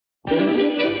Little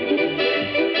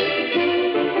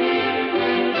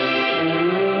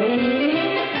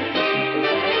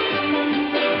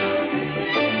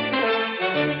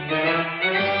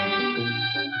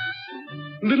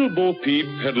Bo Peep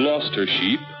had lost her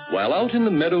sheep while out in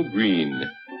the meadow green.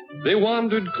 They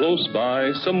wandered close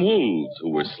by some wolves who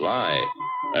were sly,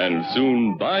 and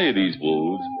soon by these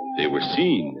wolves they were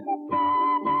seen.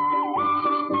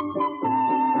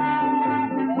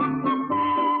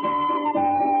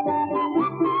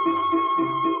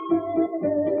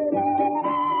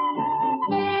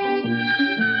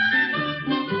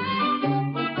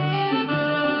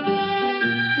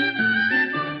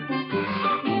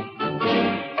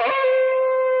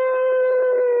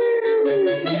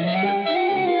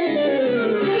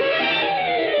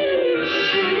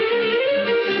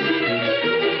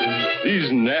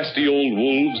 These nasty old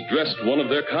wolves dressed one of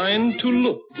their kind to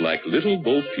look like little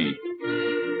Bo Peep.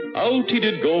 Out he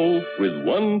did go with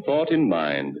one thought in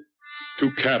mind,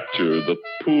 to capture the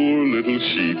poor little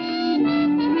sheep.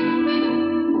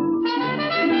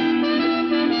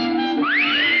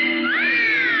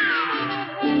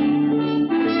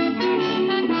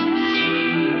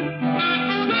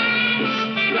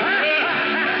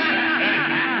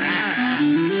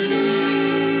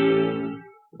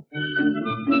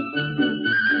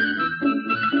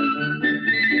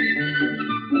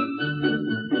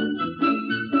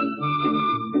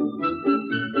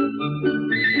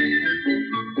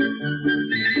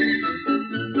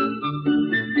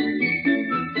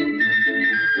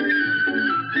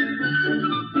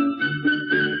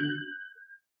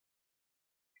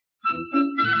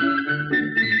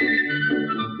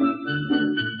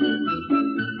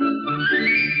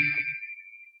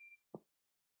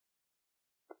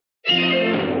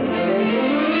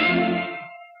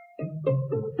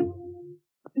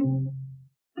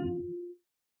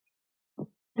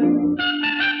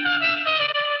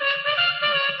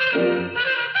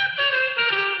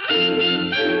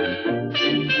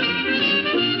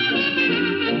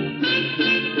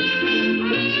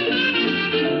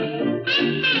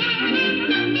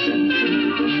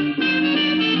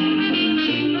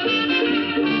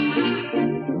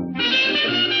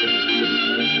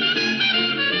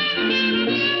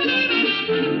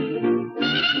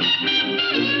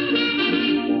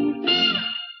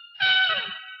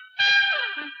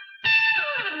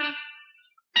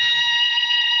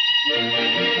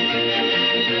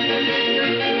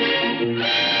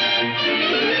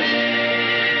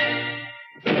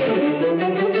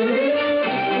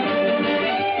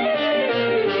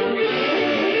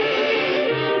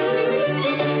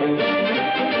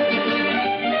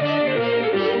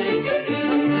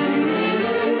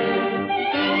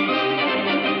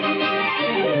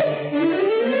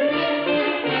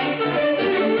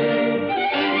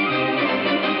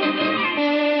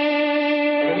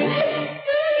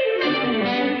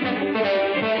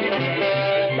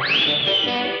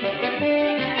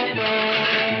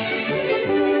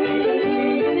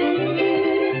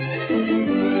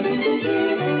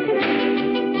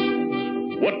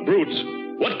 What brutes!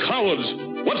 What cowards!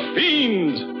 What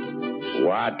fiends!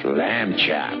 What lamb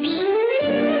chops!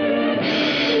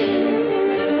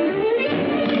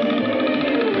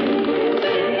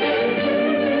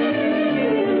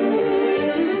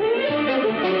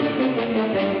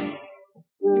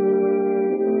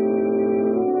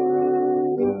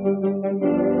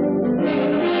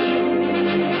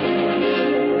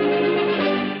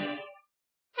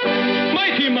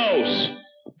 Mighty Mouse!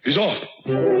 He's off!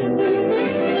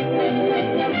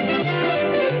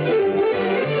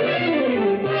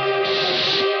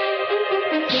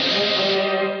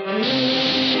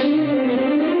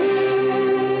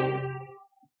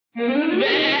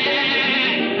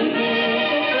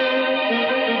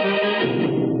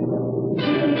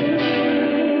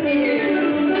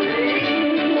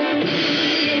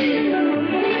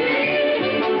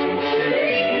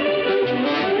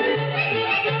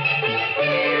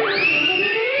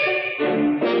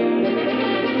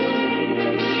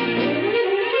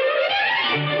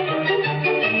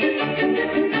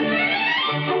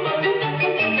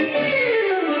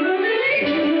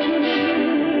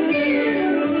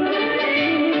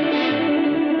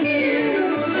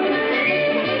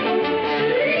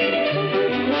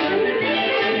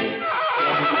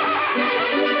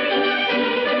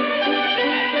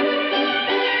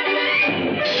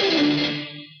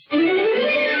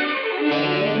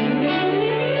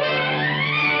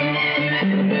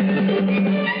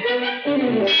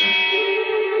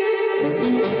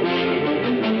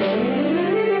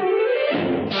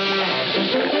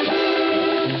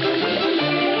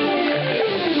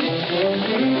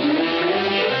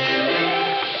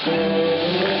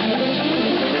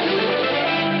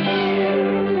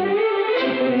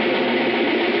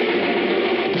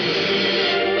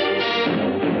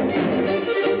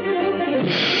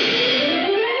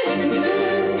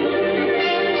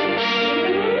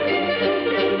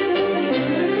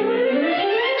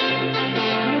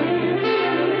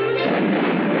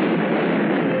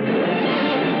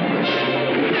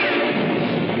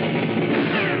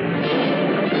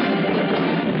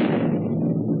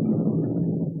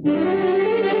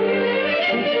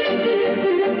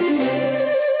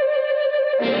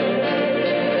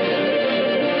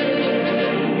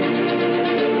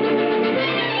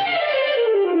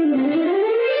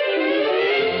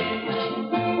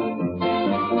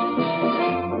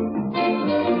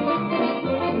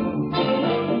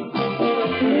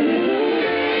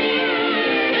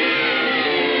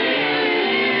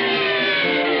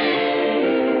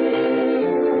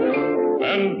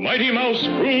 mighty mouse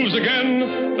proves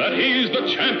again that he's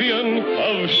the champion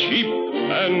of sheep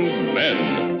and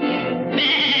men.